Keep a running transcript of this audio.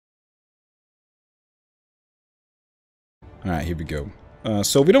Alright, here we go.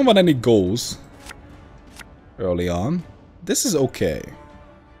 So we don't want any goals early on. This is okay.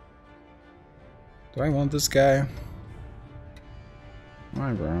 Do I want this guy?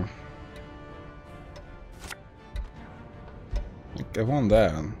 Alright, bro. I want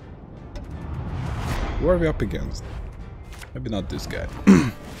that. Who are we up against? Maybe not this guy.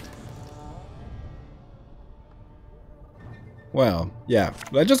 Well, yeah.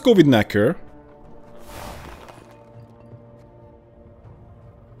 Let's just go with Necker.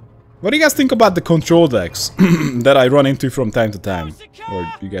 What do you guys think about the control decks that I run into from time to time? Or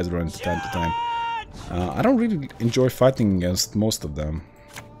you guys run into time to time? I don't really enjoy fighting against most of them.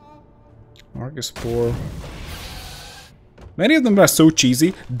 Argus 4. Many of them are so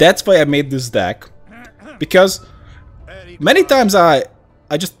cheesy. That's why I made this deck. Because many times I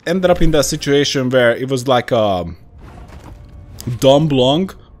just ended up in that situation where it was like a dumb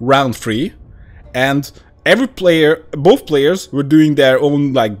long round 3, and every player, both players were doing their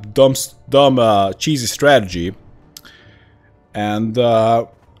own like dumb cheesy strategy, and I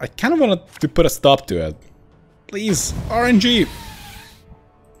kind of wanted to put a stop to it. Please, RNG.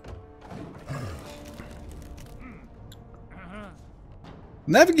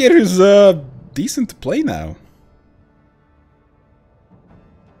 Navigator is decent to play now.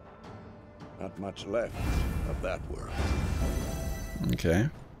 Not much left of that world. Okay.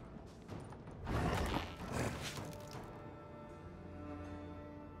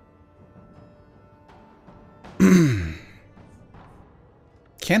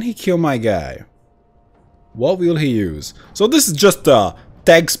 Can he kill my guy? What will he use? So this is just a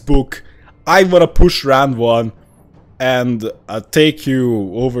textbook. I wanna push round 1 and take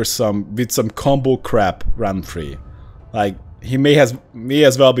you over with some combo crap round 3. Like he may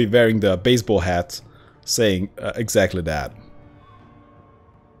as well be wearing the baseball hat, saying exactly that.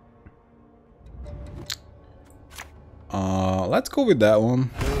 Let's go with that one.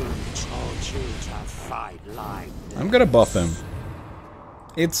 I'm gonna buff him.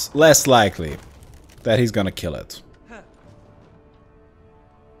 It's less likely that he's gonna kill it.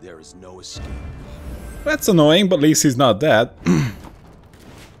 There is no escape. That's annoying, but at least he's not dead.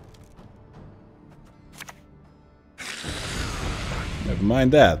 Never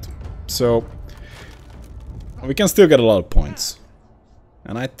mind that. So we can still get a lot of points.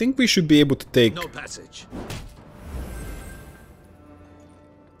 And I think we should be able to take... No passage.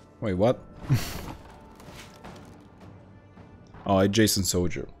 Wait, what? Oh, adjacent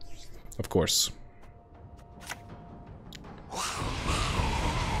soldier. Of course.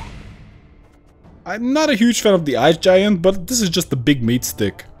 I'm not a huge fan of the Ice Giant, but this is just a big meat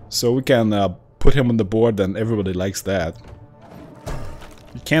stick. So we can put him on the board and everybody likes that.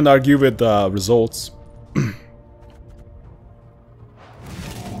 You can't argue with the results.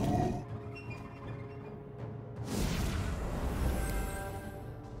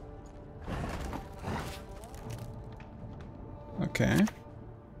 Okay.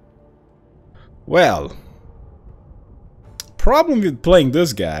 Well, problem with playing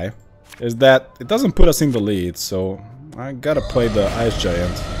this guy is that it doesn't put us in the lead, so I gotta play the Ice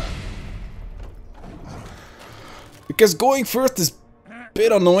Giant. Because going first is a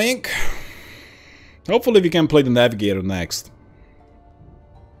bit annoying. Hopefully we can play the Navigator next.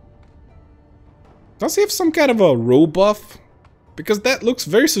 Does he have some kind of a row buff? Because that looks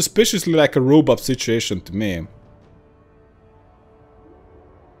very suspiciously like a row buff situation to me.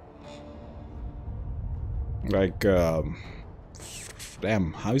 Like,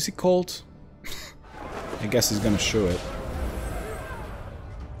 damn, how is he called? I guess he's gonna show it.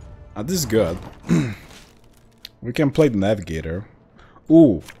 This is good. We can play the Navigator.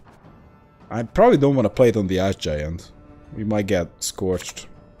 Ooh. I probably don't want to play it on the Ice Giant. We might get scorched.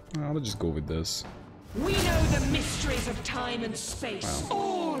 I'll just go with this. We know the mysteries of time and space. Wow.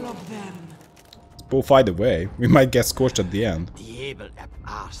 All of them. It's both either way. We might get scorched at the end. The able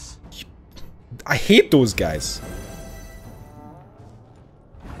ass. I hate those guys.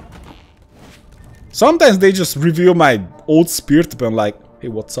 Sometimes they just reveal my old spear tip and I'm like, hey,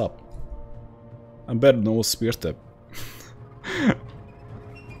 what's up? I'm better than old spear tip.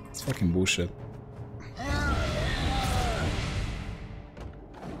 It's fucking bullshit.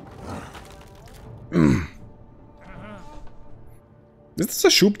 Is this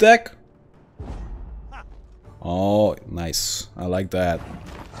a shoop deck? Oh, nice. I like that.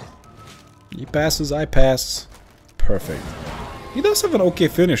 He passes, I pass. Perfect. He does have an okay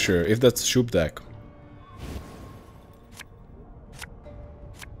finisher, if that's a shoop deck.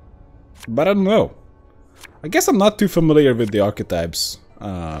 But I don't know. I guess I'm not too familiar with the archetypes.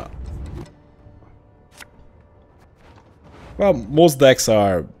 Well, most decks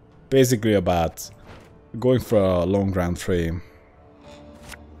are basically about going for a long round frame.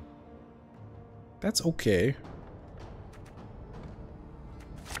 That's okay.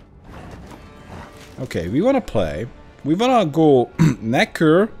 Okay, we wanna play. We wanna go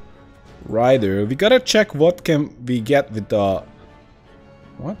Necker, Rider. We gotta check what can we get with the...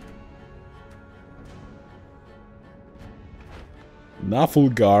 What?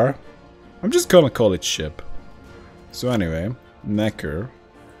 Nafulgar. I'm just gonna call it ship. So anyway, Necker.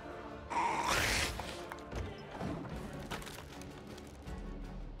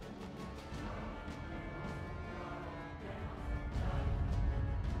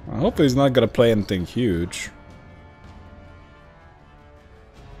 I hope he's not gonna play anything huge.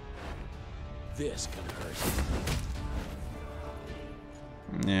 This can hurt.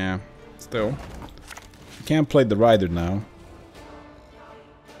 Yeah, still. You can't play the Rider now.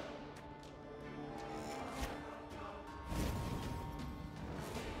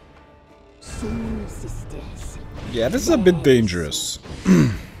 Yeah, this is a bit dangerous.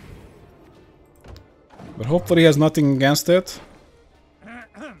 But hopefully he has nothing against it.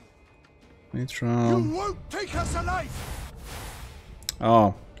 You won't take us alive.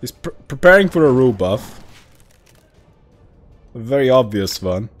 Oh, he's preparing for a rule buff. A very obvious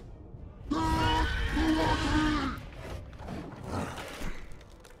one.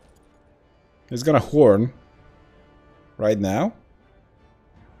 He's gonna horn. Right now?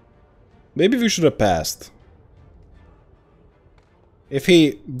 Maybe we should have passed. If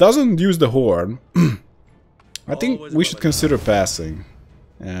he doesn't use the horn, I think we should consider passing.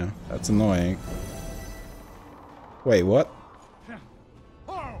 Yeah, that's annoying. Wait, what?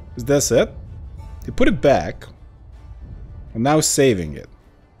 Is this it? He put it back. And now saving it.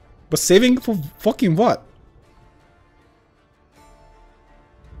 But saving it for fucking what?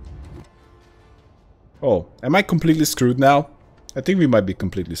 Oh, am I completely screwed now? I think we might be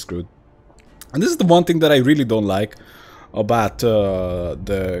completely screwed. And this is the one thing that I really don't like about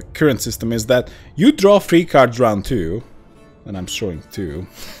the current system, is that you draw 3 cards round 2. And I'm showing 2.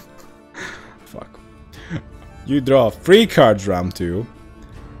 Fuck. You draw 3 cards round 2.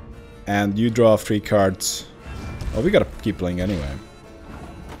 And you draw 3 cards... Oh, we gotta keep playing anyway.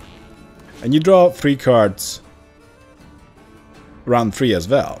 And you draw 3 cards round 3 as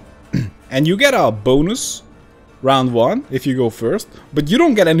well. And you get a bonus round 1 if you go first. But you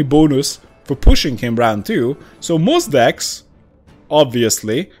don't get any bonus for pushing him round 2. So most decks,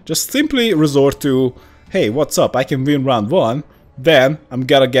 obviously, just simply resort to... Hey, what's up? I can win round 1. Then I'm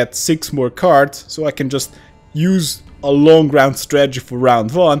gonna get 6 more cards, so I can just use a long round strategy for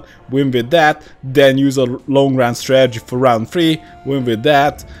round 1, win with that. Then use a long round strategy for round 3, win with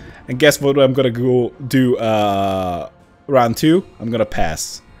that. And guess what I'm gonna go do round 2? I'm gonna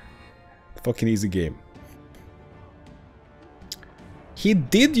pass. Fucking easy game. He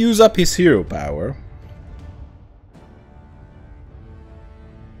did use up his hero power.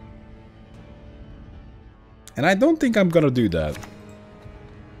 And I don't think I'm gonna do that.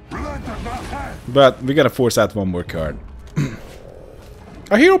 But we gotta force out 1 more card.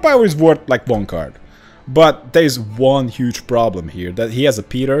 Our hero power is worth like 1 card. But there's one huge problem here. That he has a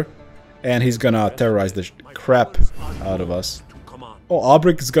Peter. And he's gonna terrorize the crap out of us. Oh,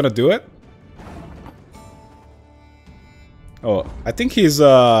 Albrecht is gonna do it? Oh, I think he's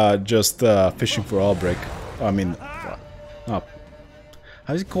just fishing for Albrecht. Oh, I mean... Oh.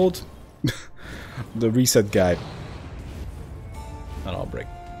 How's he called? The reset guy. Not Albrecht.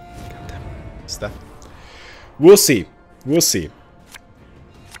 Goddamn. Stuff. We'll see. We'll see.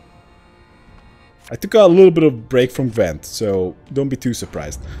 I took a little bit of break from Gwent, so don't be too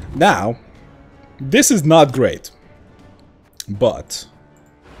surprised. Now, this is not great. But...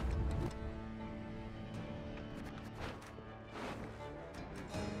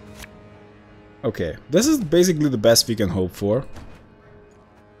 Okay, this is basically the best we can hope for.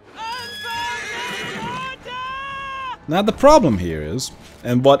 Now the problem here is,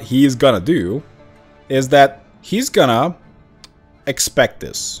 and what he is gonna do, is that he's gonna expect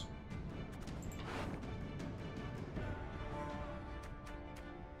this.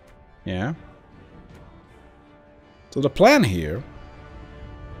 Yeah. So the plan here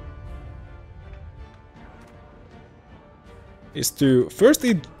is to first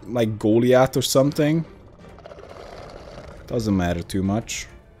eat like Goliath or something. Doesn't matter too much.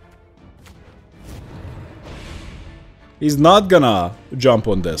 He's not gonna jump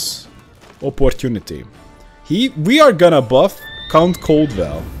on this opportunity. We are gonna buff Count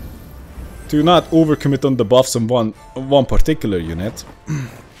Coldwell to not overcommit on the buffs on one particular unit.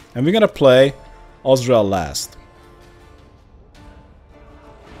 And we're gonna play Azrael last.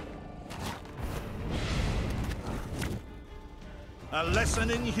 A lesson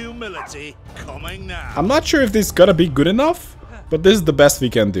in humility coming now. I'm not sure if this is gonna be good enough, but this is the best we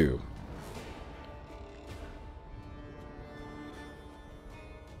can do.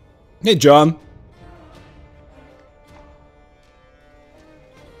 Hey, John.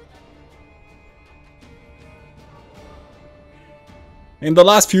 In the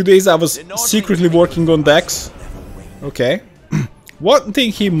last few days I was secretly working on decks. Okay. One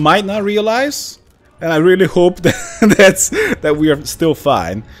thing he might not realize, and I really hope that we are still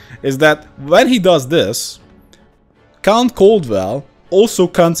fine, is that when he does this, Count Coldwell also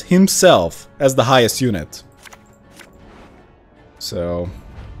counts himself as the highest unit. So...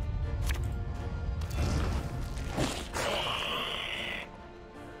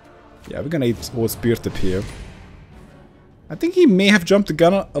 yeah, we're gonna eat old spear tip here. I think he may have jumped the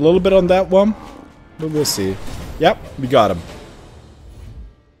gun a little bit on that one, but we'll see. Yep, we got him.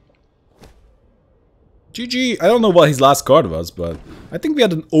 GG. I don't know what his last card was, but I think we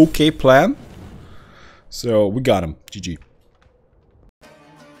had an okay plan. So, we got him. GG.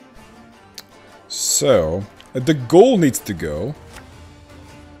 So, the goal needs to go.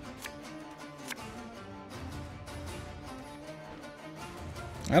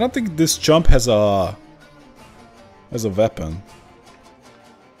 I don't think this chump has a weapon.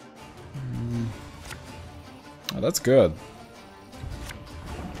 Oh, that's good.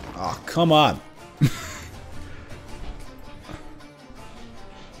 Oh, come on.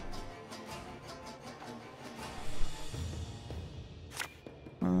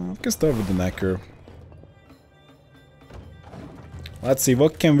 We can start with the Necker. Let's see,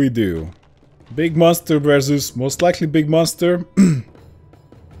 what can we do? Big monster versus most likely big monster.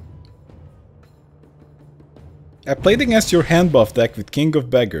 I played against your hand buff deck with King of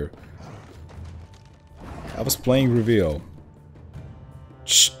Beggar. I was playing Reveal.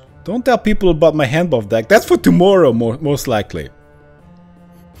 Shh, don't tell people about my hand buff deck. That's for tomorrow, most likely.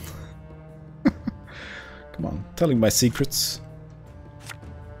 Come on, telling my secrets.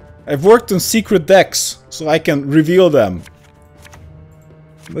 I've worked on secret decks, so I can reveal them.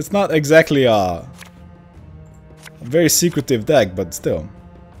 It's not exactly a very secretive deck, but still.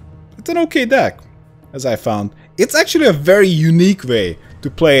 It's an okay deck, as I found. It's actually a very unique way to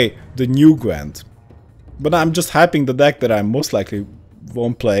play the new Gwent. But I'm just hyping the deck that I most likely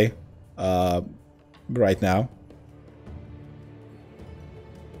won't play right now.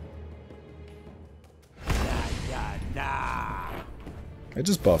 I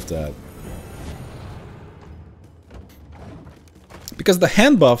just buffed that. Because the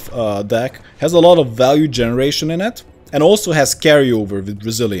hand buff deck has a lot of value generation in it, and also has carryover with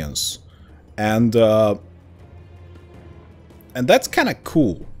resilience. And that's kind of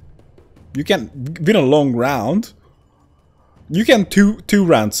cool. You can win a long round. You can two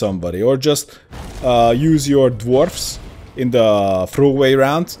round somebody, or just use your dwarfs in the throwaway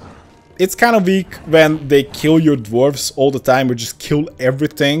round. It's kind of weak when they kill your dwarfs all the time, or just kill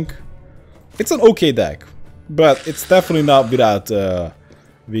everything. It's an okay deck, but it's definitely not without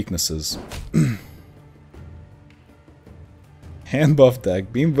weaknesses. Hand buff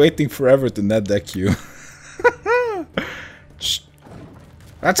deck. Been waiting forever to net deck you.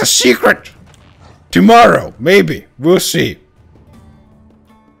 That's a secret! Tomorrow, maybe. We'll see.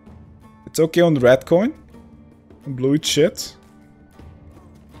 It's okay on the red coin? And blue it shit?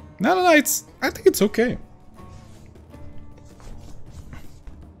 No, I think it's okay.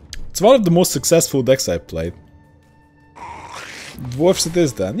 It's one of the most successful decks I've played. Dwarfs it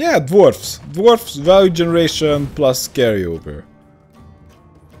is then. Yeah, dwarfs. Dwarfs, value generation plus carryover.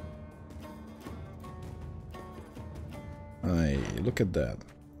 Aye, look at that.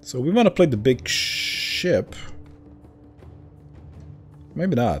 So we want to play the big ship.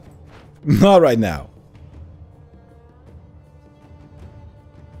 Maybe not. Not right now.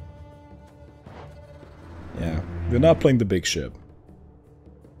 Yeah, we're not playing the big ship.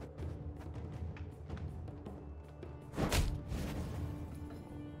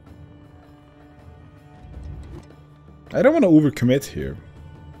 I don't want to overcommit here.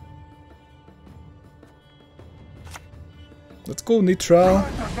 Let's go neutral.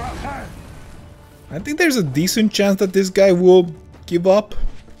 I think there's a decent chance that this guy will give up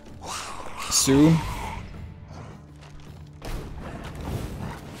soon.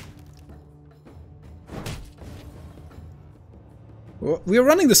 Well, we're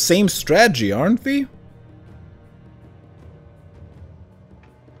running the same strategy, aren't we?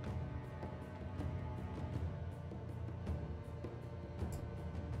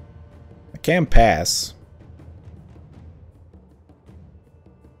 I can't pass.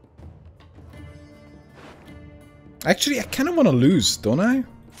 Actually, I kind of want to lose, don't I?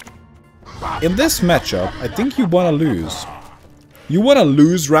 In this matchup, I think you want to lose. You want to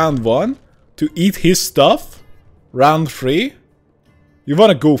lose round 1 to eat his stuff? Round 3? You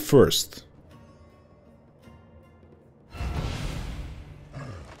want to go first.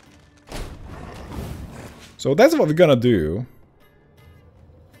 So that's what we're gonna do.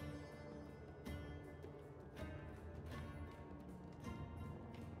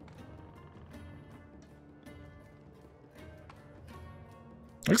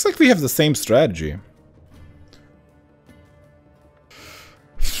 Looks like we have the same strategy.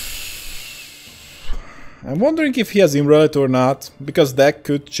 I'm wondering if he has Imrelate or not, because that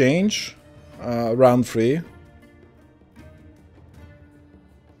could change round 3.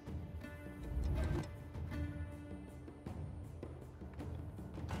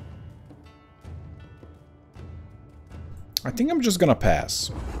 I think I'm just gonna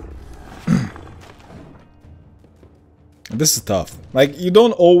pass. This is tough. Like, you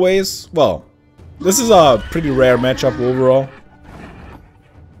don't always... Well, this is a pretty rare matchup overall.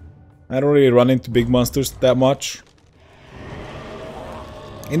 I don't really run into big monsters that much.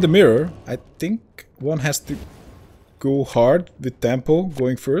 In the mirror, I think one has to go hard with tempo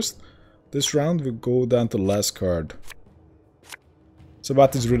going first. This round will go down to the last card.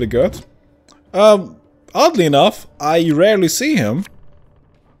 Sabat is really good. Oddly enough, I rarely see him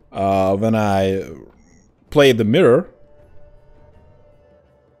when I play the mirror.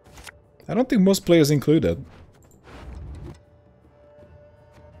 I don't think most players included.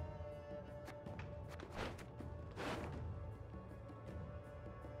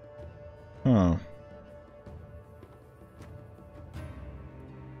 Huh.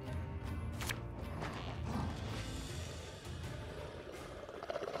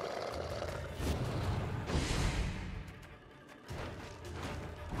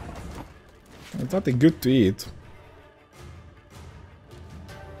 It's nothing good to eat.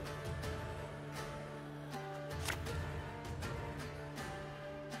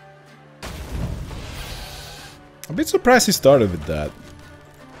 I'm a bit surprised he started with that.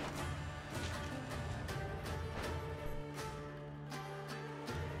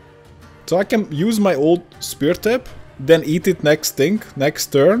 So I can use my old spear tip, then eat it next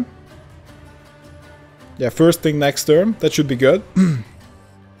turn. Yeah, first thing next turn. That should be good.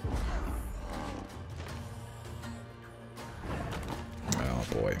 Oh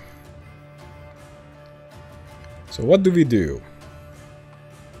boy. So what do we do?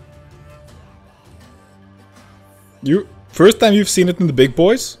 First time you've seen it in the big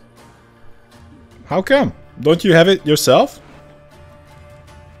boys? How come? Don't you have it yourself?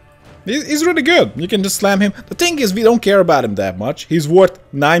 He's really good. You can just slam him. The thing is, we don't care about him that much. He's worth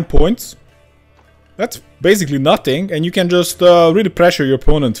 9 points. That's basically nothing, and you can just really pressure your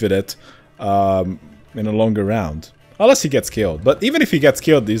opponent with it in a longer round. Unless he gets killed. But even if he gets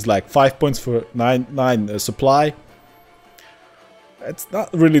killed, he's like 5 points for 9 supply. It's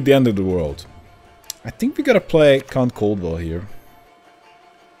not really the end of the world. I think we gotta play Count Coldwell here.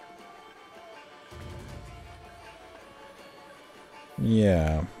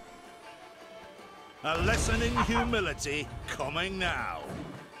 Yeah. A lesson in humility coming now.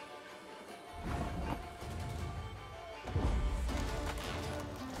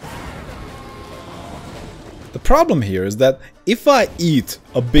 The problem here is that if I eat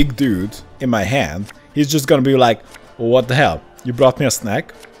a big dude in my hand, he's just gonna be like, oh, what the hell? You brought me a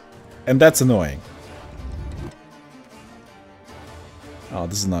snack? And that's annoying. Oh,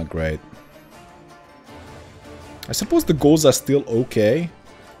 this is not great. I suppose the goals are still okay.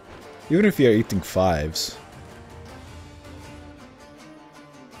 Even if you're eating 5s.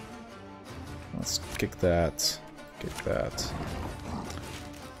 Let's kick that. Kick that.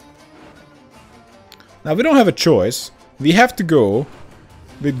 Now we don't have a choice. We have to go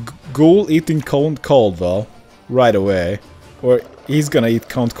with goal eating Count Caldwell right away. Or he's gonna eat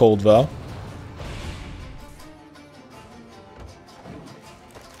Count Caldwell.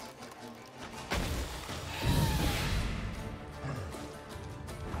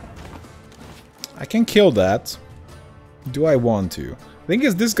 I can kill that. Do I want to? The thing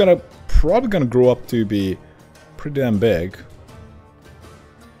is, this is probably gonna grow up to be pretty damn big.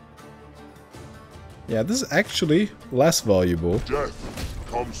 Yeah, this is actually less valuable. Death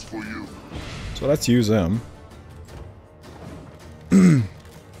comes for you. So let's use him.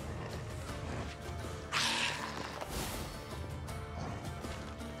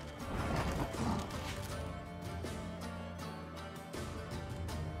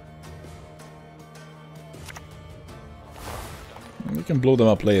 We can blow them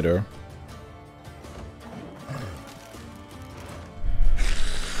up later.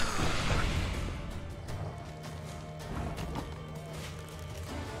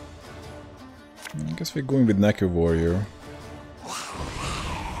 I guess we're going with Necker Warrior.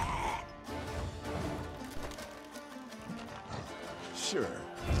 Sure,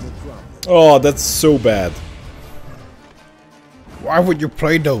 no problem. Oh, that's so bad. Why would you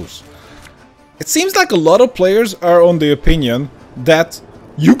play those? It seems like a lot of players are on the opinion that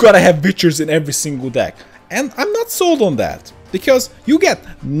you gotta have Witchers in every single deck. And I'm not sold on that. Because you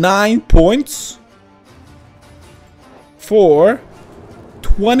get 9 points for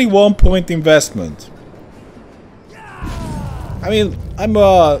 21 point investment. I mean, I'm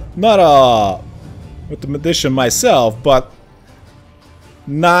not a mathematician myself, but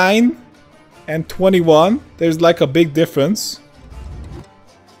 9 and 21, there's like a big difference.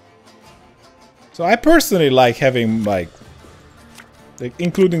 So I personally like having like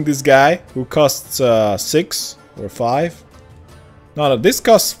including this guy who costs 6 or 5. No, this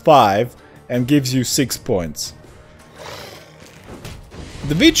costs 5 and gives you 6 points.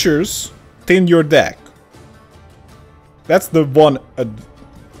 The Witchers thin your deck. That's the one,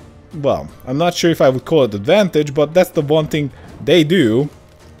 well, I'm not sure if I would call it advantage, but that's the one thing they do.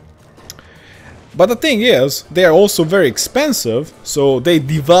 But the thing is, they are also very expensive, so they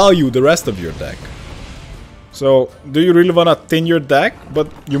devalue the rest of your deck. So, do you really want to thin your deck,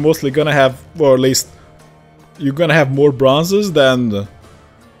 but you're mostly gonna have, or at least you're gonna have more bronzes than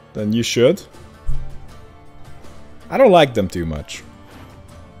you should? I don't like them too much.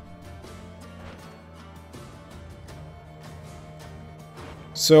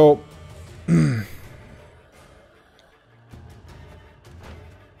 So, I'm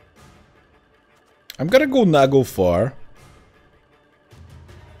gonna go Nago far.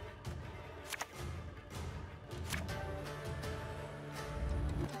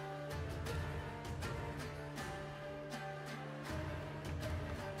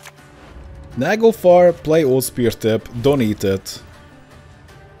 Nago far, play Old Spear Tip, don't eat it.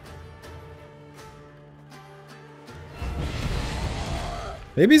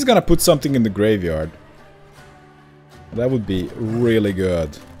 Maybe he's gonna put something in the graveyard. That would be really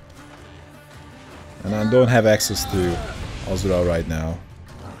good. And I don't have access to Azrael right now.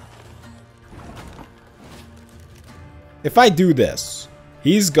 If I do this,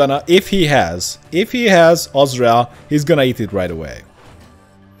 he's gonna, if he has Azrael, he's gonna eat it right away.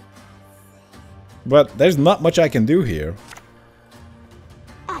 But there's not much I can do here.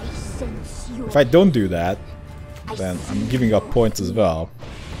 If I don't do that, then I'm giving up points as well.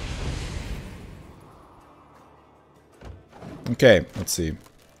 Okay, let's see.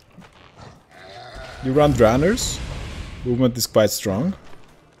 You run Drowners. Movement is quite strong.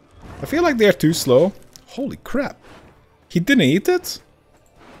 I feel like they're too slow. Holy crap. He didn't eat it?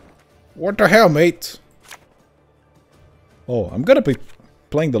 What the hell, mate? Oh, I'm gonna be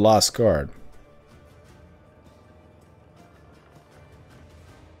playing the last card.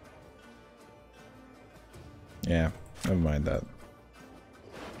 Yeah, never mind that.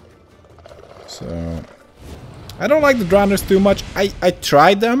 So, I don't like the Drowners too much. I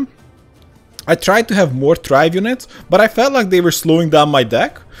tried them. I tried to have more Thrive units, but I felt like they were slowing down my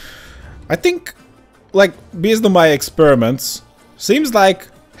deck. I think, like, based on my experiments, seems like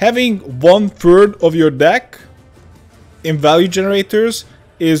having 1/3 of your deck in value generators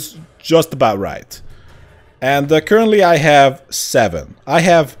is just about right. And currently I have 7. I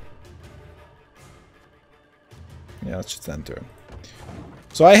have... Yeah, let's just enter.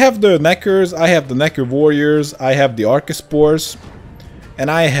 So I have the Neckers, I have the Necker Warriors, I have the Archaspores, and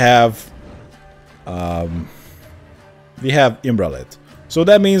I have... we have Imbralit. So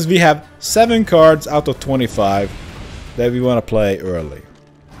that means we have 7 cards out of 25 that we want to play early.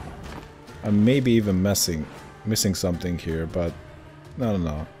 I'm maybe even missing something here, but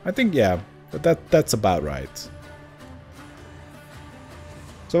no. I think, yeah, that's about right.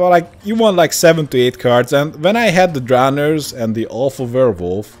 So like you want like 7 to 8 cards, and when I had the Drowners and the Awful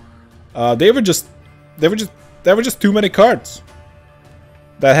Werewolf, they were just too many cards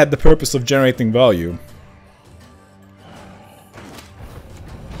that had the purpose of generating value.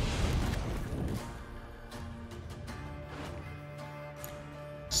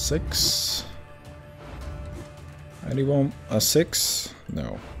 Six. Anyone a 6?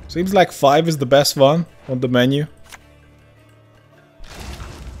 No. Seems like 5 is the best one on the menu.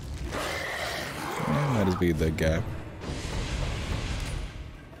 Yeah, might as be the guy.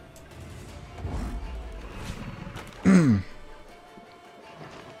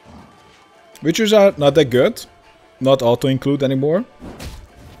 Witchers are not that good. Not auto-include anymore.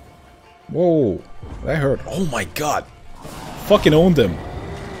 Whoa, that hurt. Oh my god. Fucking owned him.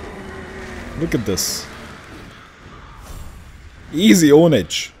 Look at this. Easy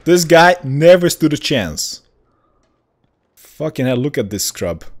ownage. This guy never stood a chance. Fucking hell, look at this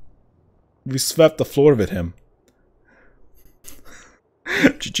scrub. We swept the floor with him.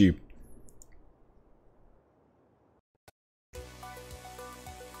 GG.